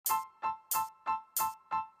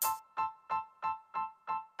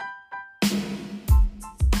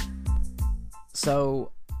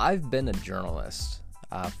So, I've been a journalist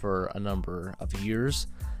for a number of years.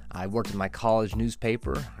 I worked in my college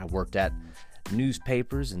newspaper. I worked at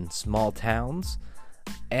newspapers in small towns.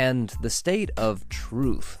 And the state of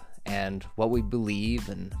truth and what we believe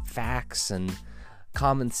and facts and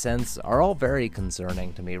common sense are all very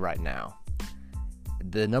concerning to me right now.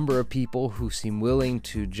 The number of people who seem willing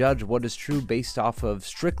to judge what is true based off of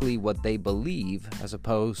strictly what they believe as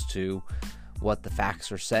opposed to what the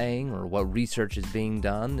facts are saying or what research is being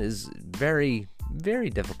done is very, very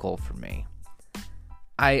difficult for me.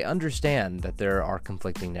 I understand that there are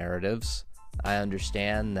conflicting narratives. I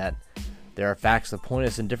understand that there are facts that point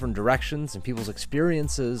us in different directions and people's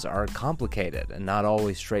experiences are complicated and not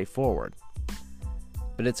always straightforward.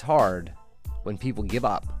 But it's hard when people give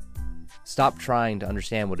up, stop trying to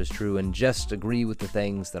understand what is true, and just agree with the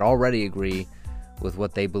things that already agree with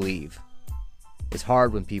what they believe. It's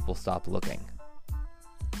hard when people stop looking.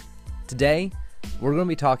 Today, we're going to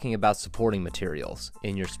be talking about supporting materials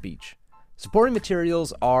in your speech. Supporting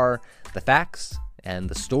materials are the facts and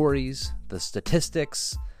the stories, the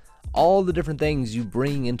statistics, all the different things you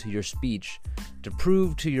bring into your speech to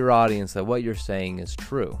prove to your audience that what you're saying is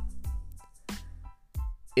true.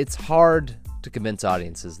 It's hard to convince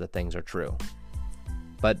audiences that things are true.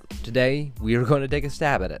 But today, we are going to take a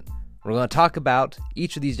stab at it. We're going to talk about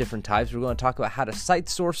each of these different types. We're going to talk about how to cite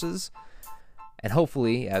sources. And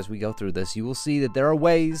hopefully, as we go through this, you will see that there are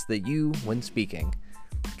ways that you, when speaking,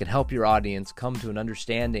 can help your audience come to an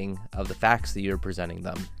understanding of the facts that you're presenting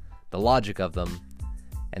them, the logic of them,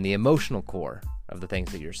 and the emotional core of the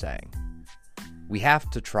things that you're saying. We have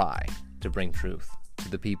to try to bring truth to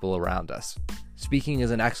the people around us. Speaking is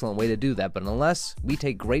an excellent way to do that, but unless we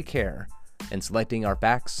take great care in selecting our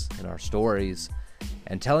facts and our stories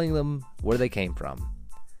and telling them where they came from,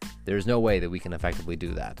 there's no way that we can effectively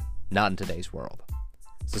do that. Not in today's world.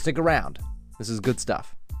 So stick around. This is good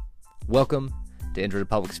stuff. Welcome to Intro to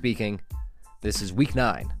Public Speaking. This is Week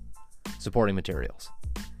 9, Supporting Materials.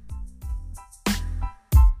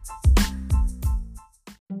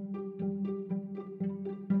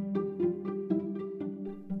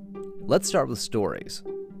 Let's start with stories.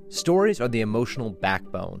 Stories are the emotional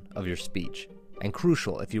backbone of your speech, and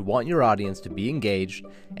crucial if you want your audience to be engaged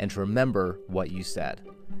and to remember what you said.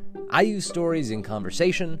 I use stories in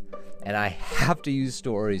conversation, and I have to use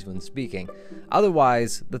stories when speaking.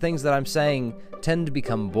 Otherwise, the things that I'm saying tend to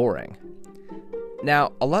become boring.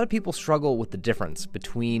 Now, a lot of people struggle with the difference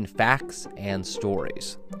between facts and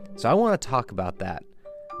stories. So I want to talk about that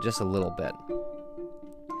just a little bit.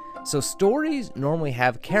 So stories normally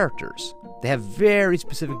have characters. They have very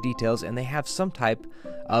specific details, and they have some type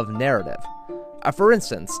of narrative. For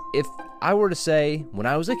instance, if I were to say, when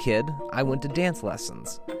I was a kid, I went to dance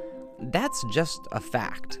lessons. That's just a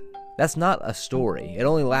fact. That's not a story. It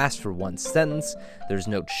only lasts for one sentence. There's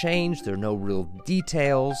no change. There are no real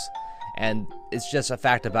details. And it's just a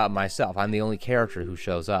fact about myself. I'm the only character who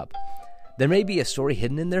shows up. There may be a story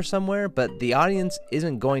hidden in there somewhere, but the audience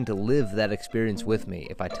isn't going to live that experience with me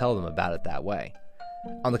if I tell them about it that way.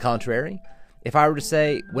 On the contrary, if I were to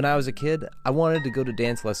say, when I was a kid, I wanted to go to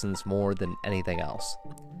dance lessons more than anything else.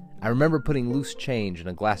 I remember putting loose change in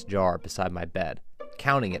a glass jar beside my bed,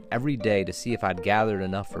 counting it every day to see if I'd gathered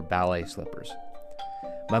enough for ballet slippers.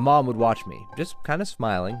 My mom would watch me, just kind of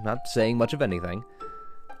smiling, not saying much of anything.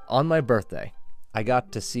 On my birthday, I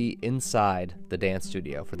got to see inside the dance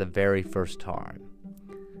studio for the very first time.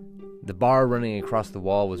 The bar running across the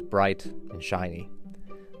wall was bright and shiny.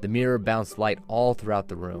 The mirror bounced light all throughout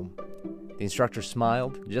the room. The instructor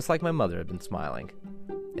smiled, just like my mother had been smiling.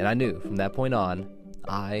 And I knew from that point on,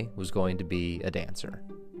 I was going to be a dancer.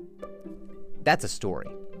 That's a story.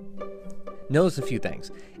 Notice a few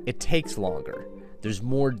things. It takes longer. There's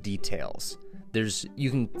more details. You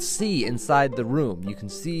can see inside the room. You can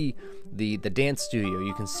see the dance studio.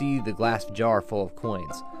 You can see the glass jar full of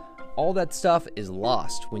coins. All that stuff is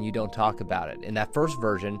lost when you don't talk about it. In that first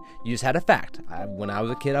version, you just had a fact. When I was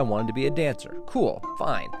a kid, I wanted to be a dancer. Cool,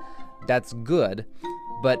 fine. That's good,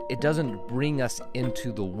 but it doesn't bring us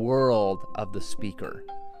into the world of the speaker.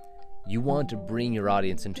 You want to bring your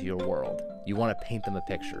audience into your world. You want to paint them a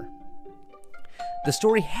picture. The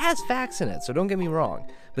story has facts in it, so don't get me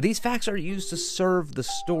wrong, but these facts are used to serve the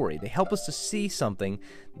story. They help us to see something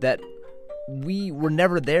that we were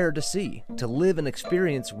never there to see, to live an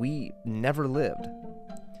experience we never lived.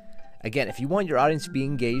 Again, if you want your audience to be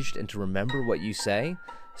engaged and to remember what you say,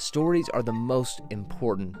 stories are the most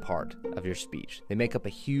important part of your speech. They make up a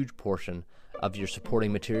huge portion of your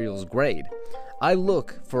supporting materials grade. I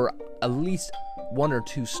look for at least one or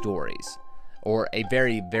two stories or a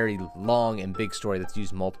very, very long and big story that's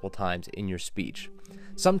used multiple times in your speech.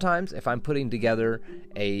 Sometimes, if I'm putting together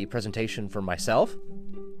a presentation for myself,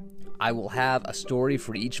 I will have a story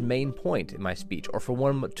for each main point in my speech, or for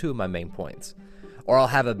one or two of my main points. Or I'll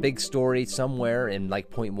have a big story somewhere in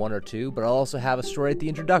like point 1 or 2, but I'll also have a story at the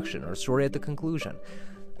introduction or a story at the conclusion.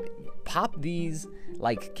 Pop these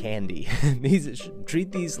like candy.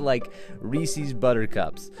 Treat these like Reese's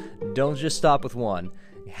Buttercups. Don't just stop with one.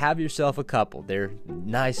 Have yourself a couple. They're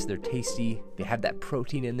nice, they're tasty, they have that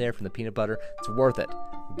protein in there from the peanut butter. It's worth it.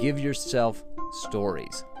 Give yourself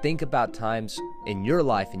stories. Think about times in your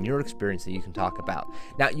life, in your experience that you can talk about.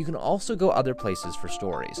 Now, you can also go other places for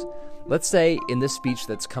stories. Let's say in this speech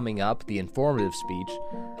that's coming up, the informative speech,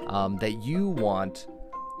 that you want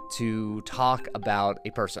to talk about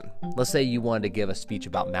a person. Let's say you wanted to give a speech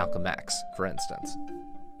about Malcolm X, for instance.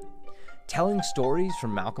 Telling stories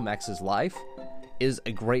from Malcolm X's life is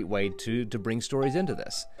a great way to bring stories into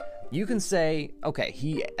this. You can say,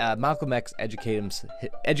 okay, Malcolm X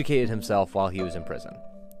educated himself while he was in prison.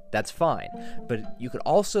 That's fine, but you could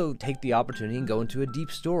also take the opportunity and go into a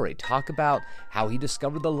deep story. Talk about how he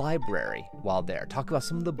discovered the library while there. Talk about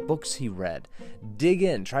some of the books he read. Dig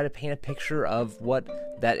in, try to paint a picture of what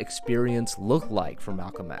that experience looked like for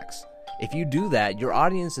Malcolm X. If you do that, your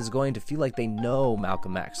audience is going to feel like they know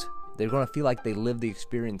Malcolm X. They're going to feel like they lived the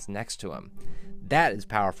experience next to him. That is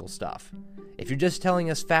powerful stuff. If you're just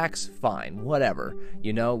telling us facts, fine, whatever.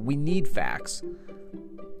 We need facts.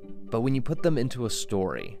 But when you put them into a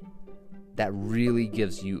story, that really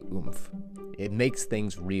gives you oomph. It makes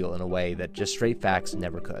things real in a way that just straight facts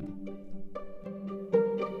never could.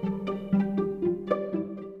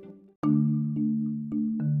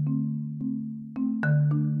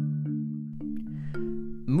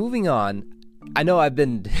 Moving on, I know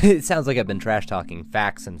it sounds like I've been trash talking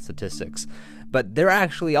facts and statistics, but they're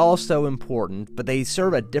actually also important, but they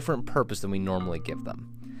serve a different purpose than we normally give them.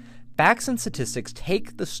 Facts and statistics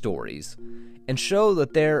take the stories and show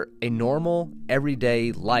that they're a normal,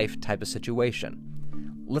 everyday life type of situation.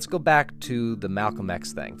 Let's go back to the Malcolm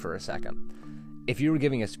X thing for a second. If you were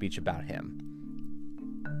giving a speech about him,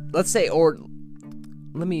 let's say, or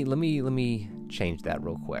let me change that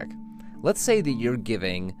real quick. Let's say that you're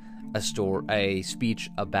giving a speech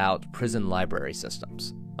about prison library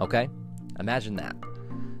systems, okay? Imagine that.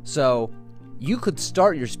 So you could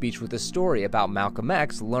start your speech with a story about Malcolm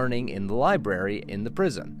X learning in the library in the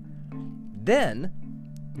prison. Then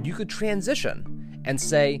you could transition and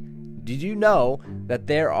say, did you know that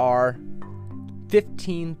there are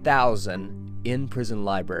 15,000 in-prison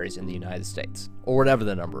libraries in the United States? Or whatever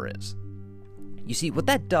the number is. You see, what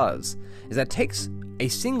that does is that takes a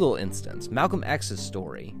single instance, Malcolm X's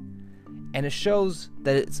story, and it shows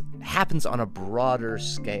that it happens on a broader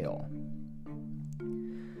scale.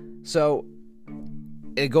 So,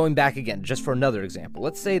 going back again, just for another example,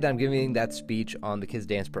 let's say that I'm giving that speech on the kids'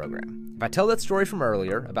 dance program. If I tell that story from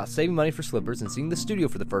earlier about saving money for slippers and seeing the studio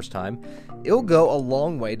for the first time, it'll go a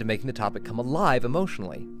long way to making the topic come alive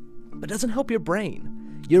emotionally. But it doesn't help your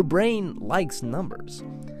brain. Your brain likes numbers.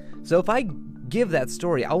 So if I give that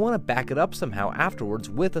story, I want to back it up somehow afterwards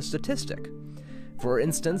with a statistic. For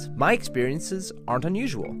instance, my experiences aren't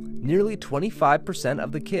unusual. Nearly 25%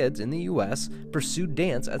 of the kids in the US pursued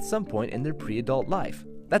dance at some point in their pre-adult life.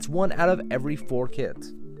 That's 1 out of every 4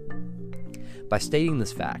 kids. By stating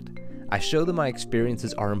this fact, I show that my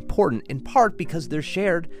experiences are important in part because they're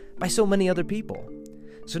shared by so many other people.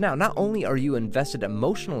 So now, not only are you invested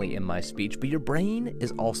emotionally in my speech, but your brain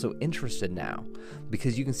is also interested now,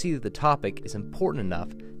 because you can see that the topic is important enough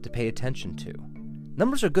to pay attention to.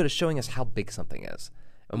 Numbers are good at showing us how big something is.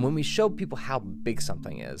 And when we show people how big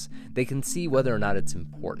something is, they can see whether or not it's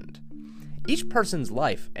important. Each person's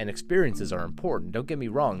life and experiences are important, don't get me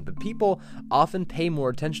wrong, but people often pay more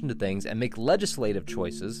attention to things and make legislative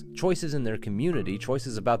choices in their community,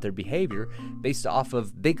 choices about their behavior, based off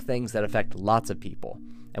of big things that affect lots of people.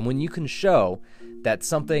 And when you can show that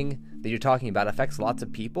something that you're talking about affects lots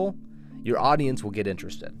of people, your audience will get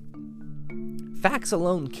interested. Facts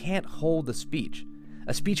alone can't hold a speech.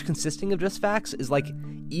 A speech consisting of just facts is like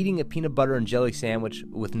eating a peanut butter and jelly sandwich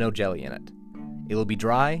with no jelly in it. It'll be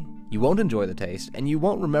dry, you won't enjoy the taste, and you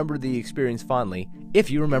won't remember the experience fondly if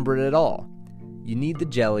you remember it at all. You need the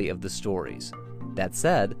jelly of the stories. That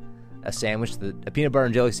said, a peanut butter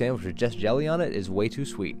and jelly sandwich with just jelly on it is way too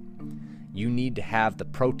sweet. You need to have the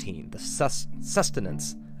protein, the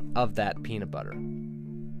sustenance of that peanut butter.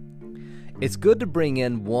 It's good to bring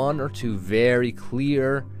in 1 or 2 very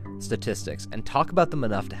clear statistics and talk about them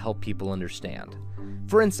enough to help people understand.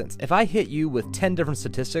 For instance, if I hit you with 10 different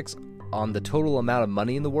statistics on the total amount of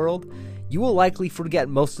money in the world, you will likely forget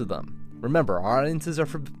most of them. Remember, our audiences are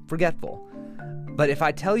forgetful. But if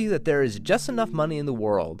I tell you that there is just enough money in the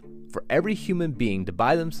world for every human being to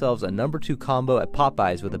buy themselves a number 2 combo at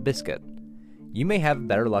Popeyes with a biscuit, you may have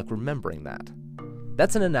better luck remembering that.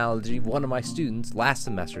 That's an analogy one of my students last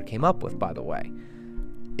semester came up with, by the way.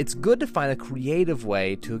 It's good to find a creative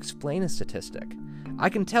way to explain a statistic. I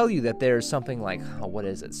can tell you that there's something like,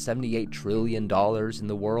 $78 trillion in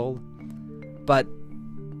the world? But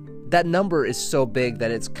that number is so big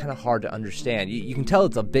that it's kind of hard to understand. You can tell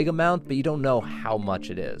it's a big amount, but you don't know how much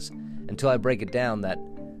it is until I break it down that,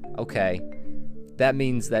 okay, that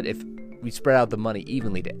means that if we spread out the money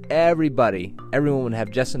evenly to everybody, everyone would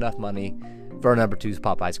have just enough money for a number 2's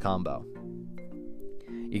Popeyes combo.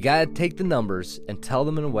 You gotta take the numbers and tell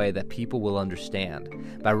them in a way that people will understand.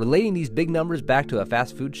 By relating these big numbers back to a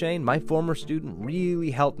fast food chain, my former student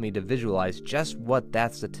really helped me to visualize just what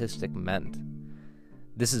that statistic meant.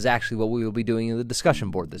 This is actually what we will be doing in the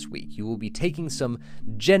discussion board this week. You will be taking some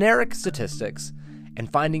generic statistics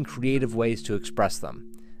and finding creative ways to express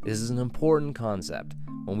them. This is an important concept.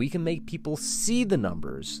 When we can make people see the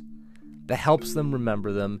numbers, that helps them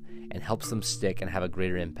remember them and helps them stick and have a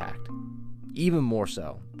greater impact. Even more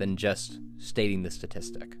so than just stating the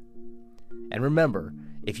statistic. And remember,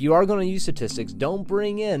 if you are going to use statistics, don't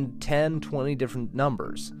bring in 10, 20 different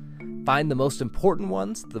numbers. Find the most important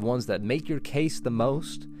ones, the ones that make your case the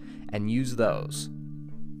most, and use those.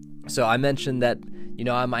 So I mentioned that,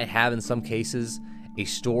 I might have in some cases a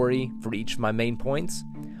story for each of my main points.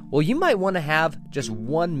 Well, you might want to have just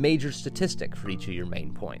one major statistic for each of your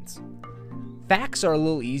main points. Facts are a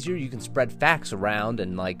little easier. You can spread facts around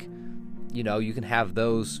and you can have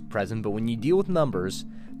those present, but when you deal with numbers,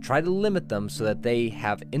 try to limit them so that they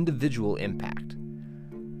have individual impact.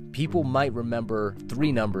 People might remember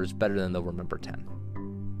 3 numbers better than they'll remember 10.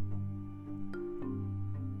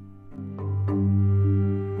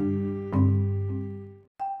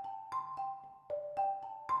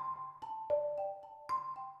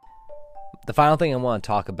 The final thing I want to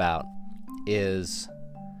talk about is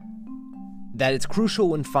that it's crucial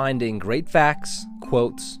when finding great facts,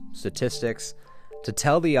 quotes, statistics, to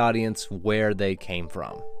tell the audience where they came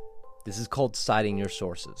from. This is called citing your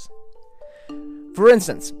sources. For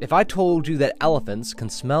instance, if I told you that elephants can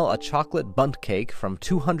smell a chocolate bundt cake from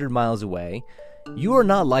 200 miles away, you are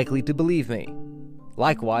not likely to believe me.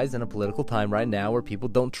 Likewise, in a political time right now where people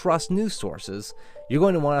don't trust news sources, you're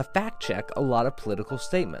going to want to fact check a lot of political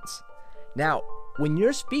statements. Now, when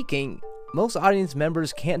you're speaking, most audience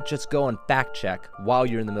members can't just go and fact check while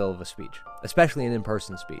you're in the middle of a speech, especially an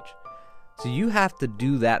in-person speech. So you have to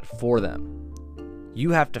do that for them.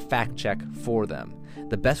 You have to fact check for them.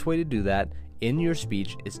 The best way to do that in your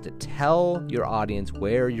speech is to tell your audience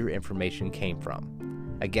where your information came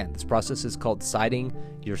from. Again, this process is called citing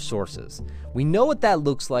your sources. We know what that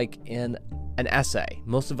looks like in an essay.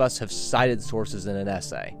 Most of us have cited sources in an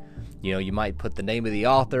essay. You might put the name of the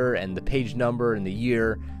author and the page number and the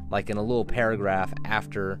year, like in a little paragraph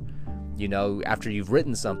after you've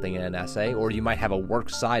written something in an essay, or you might have a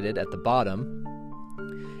works cited at the bottom.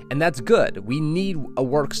 And that's good. We need a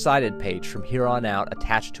works cited page from here on out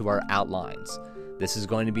attached to our outlines. This is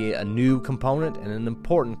going to be a new component and an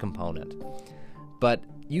important component. But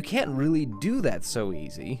you can't really do that so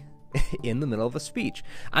easy in the middle of a speech.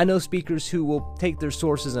 I know speakers who will take their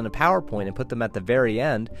sources in a PowerPoint and put them at the very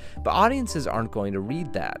end, but audiences aren't going to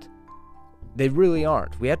read that. They really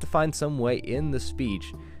aren't. We have to find some way in the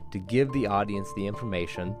speech to give the audience the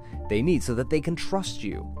information they need so that they can trust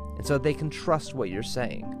you and so that they can trust what you're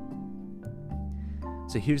saying.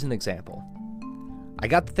 So here's an example. I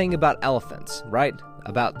got the thing about elephants, right?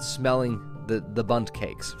 About smelling the bundt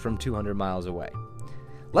cakes from 200 miles away.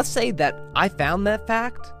 Let's say that I found that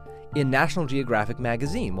fact in National Geographic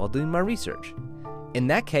magazine while doing my research. In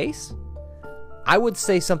that case, I would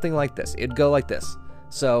say something like this. It'd go like this.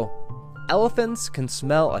 So, elephants can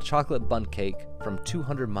smell a chocolate bundt cake from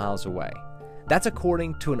 200 miles away. That's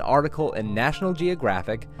according to an article in National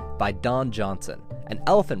Geographic by Don Johnson, an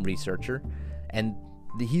elephant researcher, and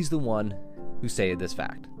he's the one who stated this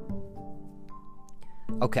fact.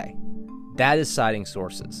 Okay, that is citing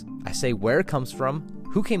sources. I say where it comes from,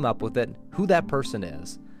 who came up with it, who that person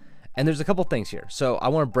is. And there's a couple things here, so I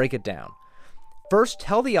want to break it down. First,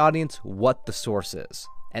 tell the audience what the source is.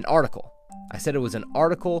 An article. I said it was an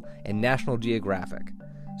article in National Geographic.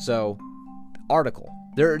 So, article.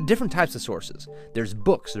 There are different types of sources. There's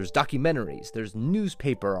books, there's documentaries, there's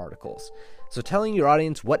newspaper articles. So telling your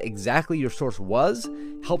audience what exactly your source was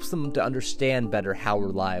helps them to understand better how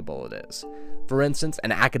reliable it is. For instance,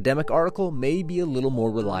 an academic article may be a little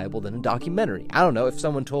more reliable than a documentary. I don't know, if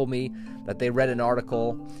someone told me that they read an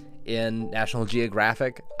article in National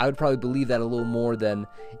Geographic, I would probably believe that a little more than,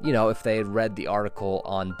 if they had read the article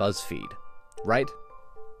on BuzzFeed, right?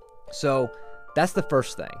 So that's the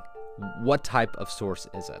first thing. What type of source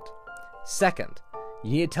is it? Second,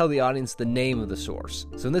 you need to tell the audience the name of the source.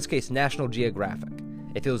 So in this case, National Geographic.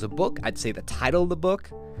 If it was a book, I'd say the title of the book.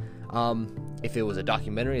 If it was a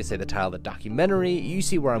documentary, I'd say the title of the documentary. You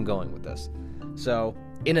see where I'm going with this. So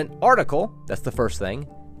in an article, that's the first thing.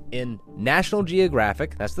 In National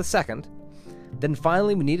Geographic, that's the second. Then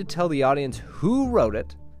finally, we need to tell the audience who wrote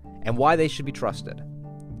it and why they should be trusted.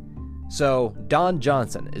 So Don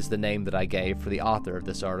Johnson is the name that I gave for the author of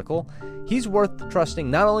this article. He's worth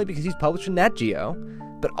trusting not only because he's published in Nat Geo,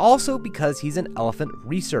 but also because he's an elephant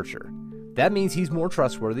researcher. That means he's more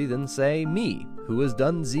trustworthy than, say, me, who has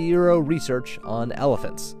done zero research on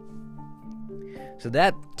elephants. So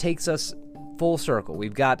that takes us full circle.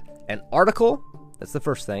 We've got an article, that's the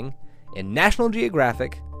first thing, in National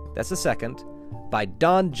Geographic, that's the second, by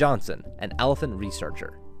Don Johnson, an elephant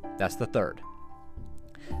researcher. That's the third.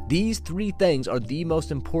 These three things are the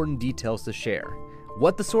most important details to share.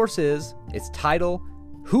 What the source is, its title,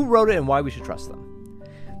 who wrote it, and why we should trust them.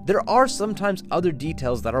 There are sometimes other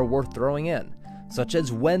details that are worth throwing in, such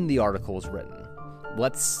as when the article was written.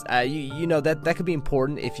 That could be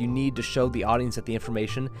important if you need to show the audience that the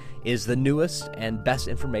information is the newest and best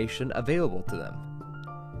information available to them.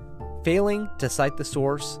 Failing to cite the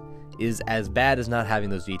source is as bad as not having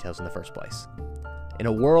those details in the first place. In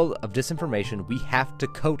a world of disinformation, we have to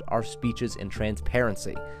coat our speeches in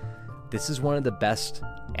transparency. This is one of the best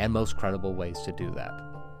and most credible ways to do that.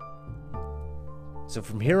 So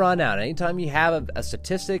from here on out, anytime you have a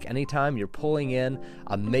statistic, anytime you're pulling in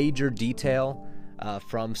a major detail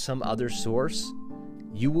from some other source,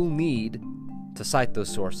 you will need to cite those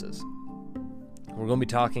sources. We're going to be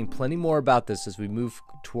talking plenty more about this as we move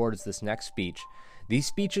towards this next speech. These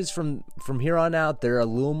speeches from here on out, they're a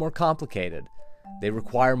little more complicated. They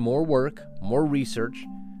require more work, more research,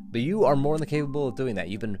 but you are more than capable of doing that.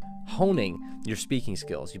 You've been honing your speaking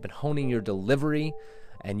skills. You've been honing your delivery,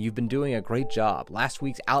 and you've been doing a great job. Last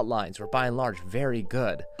week's outlines were by and large very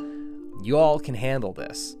good. You all can handle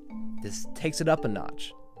this. This takes it up a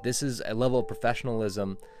notch. This is a level of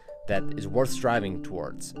professionalism that is worth striving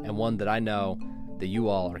towards, and one that I know that you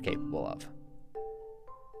all are capable of.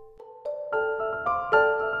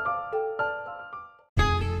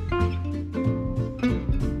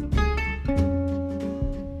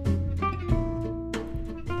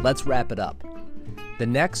 Let's wrap it up. The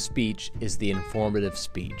next speech is the informative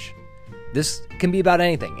speech. This can be about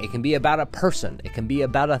anything. It can be about a person. It can be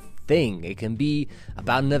about a thing. It can be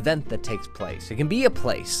about an event that takes place. It can be a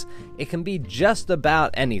place. It can be just about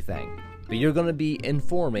anything. But you're going to be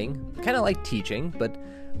informing, kind of like teaching, but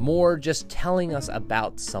more just telling us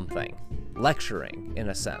about something. Lecturing, in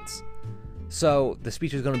a sense. So the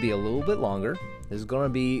speech is going to be a little bit longer. This is going to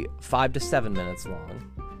be 5 to 7 minutes long.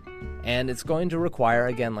 And it's going to require,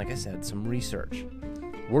 again, like I said, some research.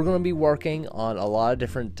 We're going to be working on a lot of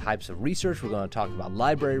different types of research. We're going to talk about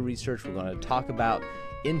library research. We're going to talk about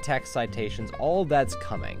in-text citations. All of that's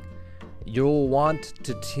coming. You will want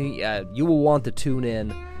to tune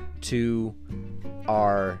in to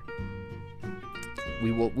our.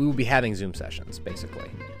 We will be having Zoom sessions basically,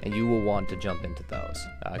 and you will want to jump into those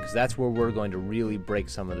because that's where we're going to really break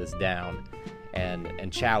some of this down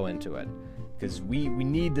and chow into it. Because we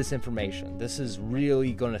need this information. This is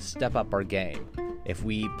really going to step up our game if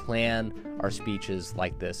we plan our speeches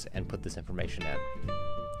like this and put this information in.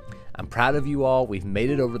 I'm proud of you all. We've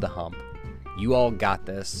made it over the hump. You all got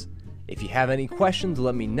this. If you have any questions,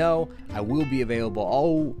 let me know. I will be available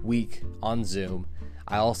all week on Zoom.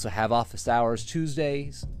 I also have office hours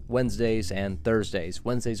Tuesdays, Wednesdays, and Thursdays.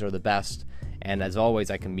 Wednesdays are the best. And as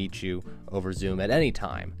always, I can meet you over Zoom at any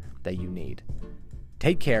time that you need.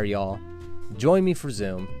 Take care, y'all. Join me for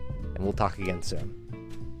Zoom, and we'll talk again soon.